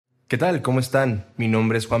¿Qué tal? ¿Cómo están? Mi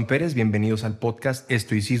nombre es Juan Pérez, bienvenidos al podcast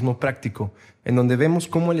Estoicismo Práctico, en donde vemos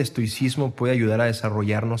cómo el estoicismo puede ayudar a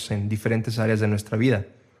desarrollarnos en diferentes áreas de nuestra vida.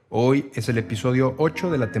 Hoy es el episodio 8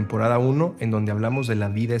 de la temporada 1, en donde hablamos de la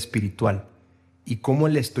vida espiritual y cómo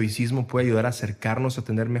el estoicismo puede ayudar a acercarnos a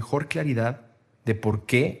tener mejor claridad de por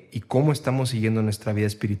qué y cómo estamos siguiendo nuestra vida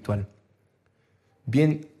espiritual.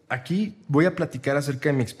 Bien, aquí voy a platicar acerca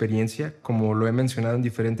de mi experiencia. Como lo he mencionado en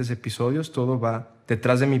diferentes episodios, todo va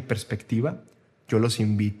detrás de mi perspectiva. Yo los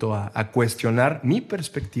invito a cuestionar mi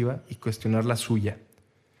perspectiva y cuestionar la suya.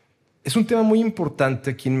 Es un tema muy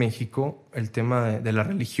importante aquí en México, el tema de la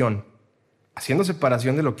religión, haciendo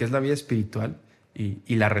separación de lo que es la vida espiritual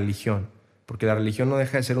y la religión, porque la religión no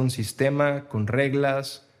deja de ser un sistema con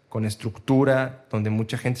reglas, con estructura, donde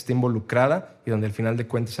mucha gente está involucrada y donde al final de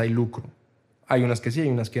cuentas hay lucro. Hay unas que sí, hay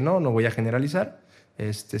unas que no voy a generalizar.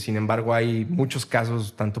 Sin embargo, hay muchos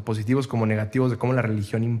casos, tanto positivos como negativos, de cómo la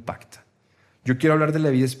religión impacta. Yo quiero hablar de la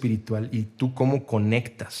vida espiritual y tú cómo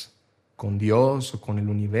conectas con Dios o con el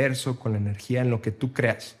universo, con la energía, en lo que tú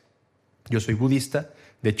creas. Yo soy budista.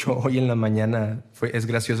 De hecho, hoy en la mañana es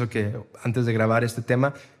gracioso que antes de grabar este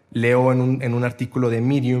tema, leo en un artículo de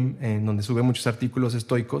Medium, en donde sube muchos artículos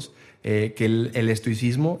estoicos, que el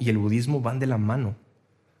estoicismo y el budismo van de la mano.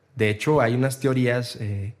 De hecho, hay unas teorías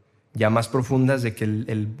ya más profundas de que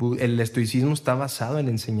el estoicismo está basado en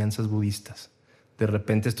enseñanzas budistas. De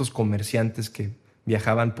repente estos comerciantes que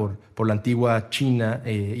viajaban por la antigua China,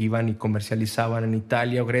 iban y comercializaban en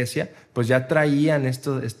Italia o Grecia, pues ya traían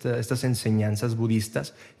estas enseñanzas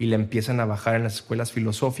budistas y le empiezan a bajar en las escuelas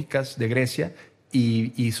filosóficas de Grecia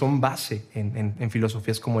y son base en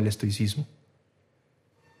filosofías como el estoicismo.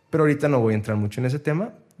 Pero ahorita no voy a entrar mucho en ese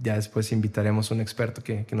tema. Ya después invitaremos a un experto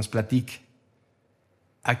que nos platique.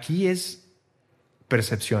 Aquí es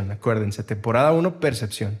percepción, acuérdense, temporada 1,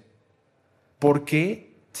 percepción. ¿Por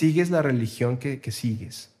qué sigues la religión que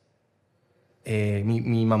sigues?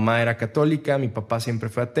 Mi mamá era católica, mi papá siempre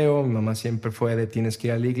fue ateo, mi mamá siempre fue de tienes que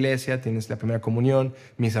ir a la iglesia, tienes la primera comunión,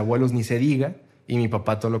 mis abuelos ni se diga, y mi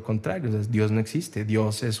papá todo lo contrario. O sea, Dios no existe,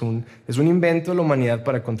 Dios es un invento de la humanidad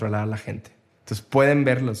para controlar a la gente. Entonces pueden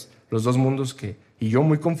ver los dos mundos y yo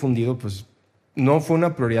muy confundido, pues no fue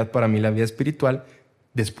una prioridad para mí la vida espiritual.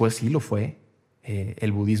 Después sí lo fue.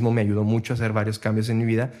 El budismo me ayudó mucho a hacer varios cambios en mi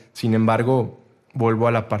vida. Sin embargo, vuelvo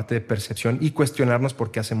a la parte de percepción y cuestionarnos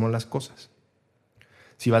por qué hacemos las cosas.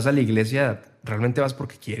 Si vas a la iglesia, ¿realmente vas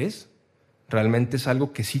porque quieres? ¿Realmente es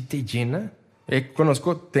algo que sí te llena?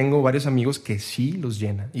 Tengo varios amigos que sí los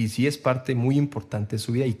llena y sí es parte muy importante de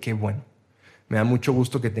su vida y qué bueno. Me da mucho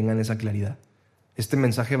gusto que tengan esa claridad. Este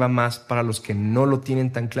mensaje va más para los que no lo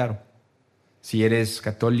tienen tan claro. Si eres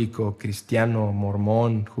católico, cristiano,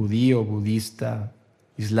 mormón, judío, budista,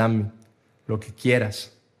 islámico, lo que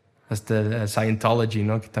quieras, hasta Scientology,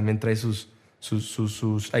 ¿no? Que también trae sus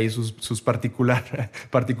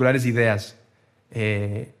particulares ideas.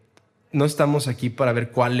 No estamos aquí para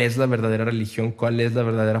ver cuál es la verdadera religión, cuál es la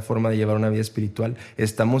verdadera forma de llevar una vida espiritual.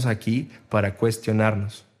 Estamos aquí para cuestionar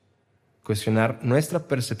nuestra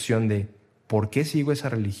percepción de ¿por qué sigo esa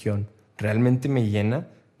religión? ¿Realmente me llena?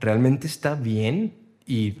 ¿Realmente está bien?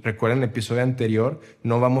 Y recuerden el episodio anterior,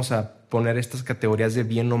 no vamos a poner estas categorías de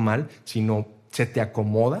bien o mal, sino ¿se te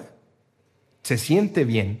acomoda? ¿Se siente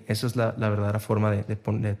bien? Esa es la verdadera forma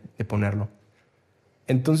de ponerlo.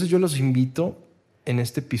 Entonces yo los invito en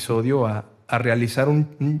este episodio a realizar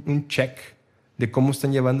un check de cómo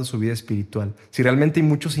están llevando su vida espiritual. Si realmente hay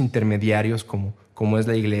muchos intermediarios como es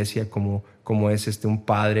la iglesia, como es un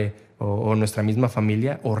padre o nuestra misma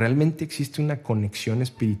familia, o realmente existe una conexión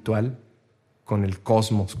espiritual con el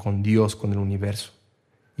cosmos, con Dios, con el universo.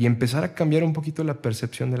 Y empezar a cambiar un poquito la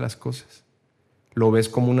percepción de las cosas. ¿Lo ves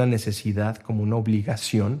como una necesidad, como una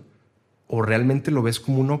obligación? ¿O realmente lo ves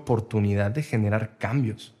como una oportunidad de generar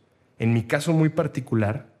cambios? En mi caso muy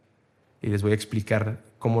particular, y les voy a explicar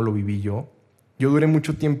cómo lo viví yo duré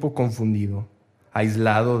mucho tiempo confundido,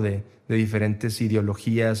 aislado de diferentes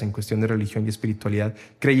ideologías en cuestión de religión y espiritualidad,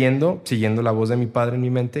 creyendo, siguiendo la voz de mi padre en mi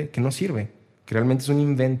mente, que no sirve, que realmente es un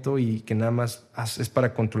invento y que nada más es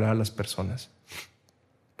para controlar a las personas.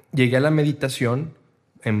 Llegué a la meditación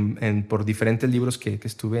por diferentes libros que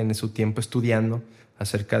estuve en ese tiempo estudiando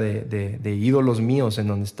acerca de ídolos míos, en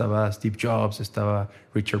donde estaba Steve Jobs, estaba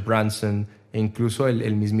Richard Branson e incluso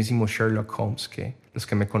el mismísimo Sherlock Holmes, que los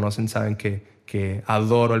que me conocen saben que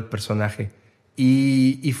adoro el personaje.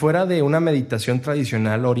 Y fuera de una meditación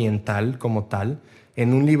tradicional oriental como tal,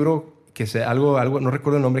 en un libro que algo no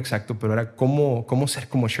recuerdo el nombre exacto, pero era cómo ser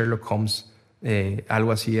como Sherlock Holmes,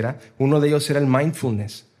 algo así era. Uno de ellos era el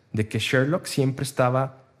mindfulness, de que Sherlock siempre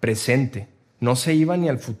estaba presente. No se iba ni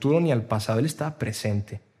al futuro ni al pasado, él estaba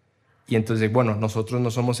presente. Y entonces, bueno, nosotros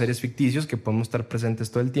no somos seres ficticios que podemos estar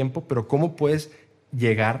presentes todo el tiempo, pero ¿cómo puedes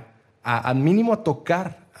llegar al mínimo a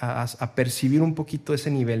tocar, a percibir un poquito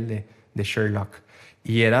ese nivel de Sherlock?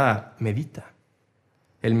 Y era medita.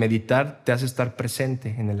 El meditar te hace estar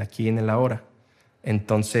presente en el aquí y en el ahora.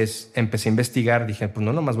 Entonces empecé a investigar, dije, pues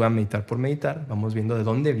no nomás voy a meditar por meditar, vamos viendo de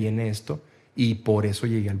dónde viene esto, y por eso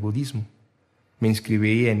llegué al budismo. Me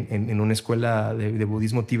inscribí en una escuela de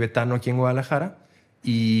budismo tibetano aquí en Guadalajara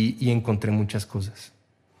y encontré muchas cosas.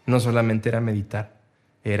 No solamente era meditar,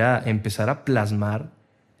 era empezar a plasmar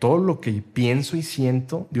todo lo que pienso y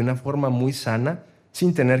siento de una forma muy sana,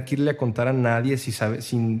 sin tener que irle a contar a nadie,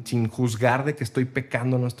 sin juzgar de que estoy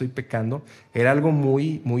pecando o no estoy pecando. Era algo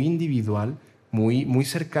muy, muy individual, muy, muy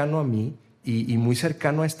cercano a mí y muy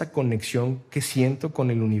cercano a esta conexión que siento con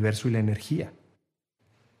el universo y la energía.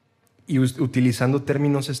 Y utilizando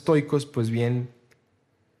términos estoicos, pues bien,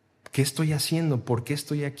 ¿qué estoy haciendo? ¿Por qué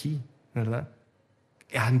estoy aquí? ¿Verdad?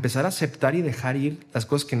 A empezar a aceptar y dejar ir las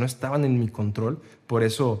cosas que no estaban en mi control. Por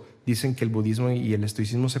eso dicen que el budismo y el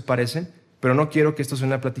estoicismo se parecen, pero no quiero que esto sea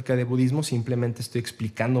una plática de budismo, simplemente estoy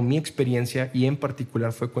explicando mi experiencia y en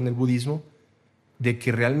particular fue con el budismo, de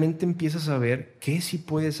que realmente empiezas a ver qué sí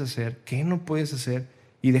puedes hacer, qué no puedes hacer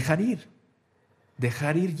y dejar ir.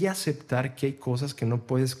 Dejar ir y aceptar que hay cosas que no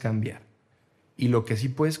puedes cambiar. Y lo que sí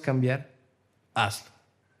puedes cambiar, hazlo.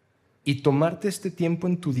 Y tomarte este tiempo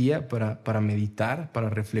en tu día para meditar,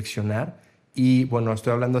 para reflexionar. Y bueno,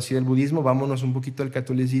 estoy hablando así del budismo, vámonos un poquito al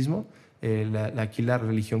catolicismo, aquí la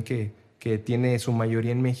religión que tiene su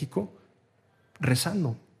mayoría en México,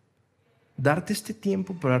 rezando. Darte este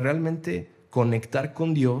tiempo para realmente conectar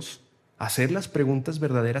con Dios, hacer las preguntas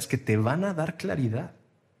verdaderas que te van a dar claridad.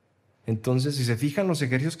 Entonces, si se fijan los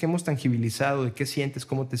ejercicios que hemos tangibilizado, de qué sientes,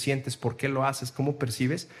 cómo te sientes, por qué lo haces, cómo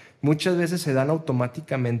percibes, muchas veces se dan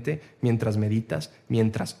automáticamente mientras meditas,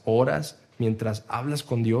 mientras oras, mientras hablas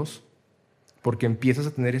con Dios, porque empiezas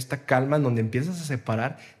a tener esta calma en donde empiezas a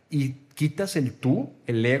separar y quitas el tú,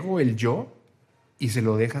 el ego, el yo, y se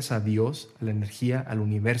lo dejas a Dios, a la energía, al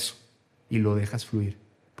universo, y lo dejas fluir.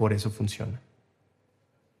 Por eso funciona.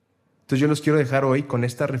 Entonces yo los quiero dejar hoy con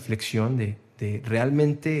esta reflexión de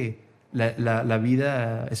realmente la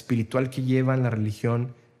vida espiritual que llevan, la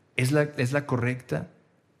religión, es la correcta.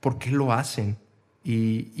 ¿Por qué lo hacen?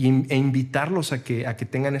 E invitarlos a que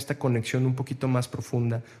tengan esta conexión un poquito más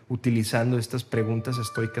profunda, utilizando estas preguntas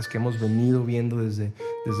estoicas que hemos venido viendo desde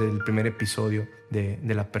el primer episodio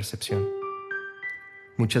de la percepción.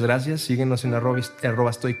 Muchas gracias. Síguenos en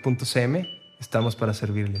 @stoic.cm. Estamos para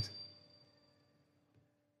servirles.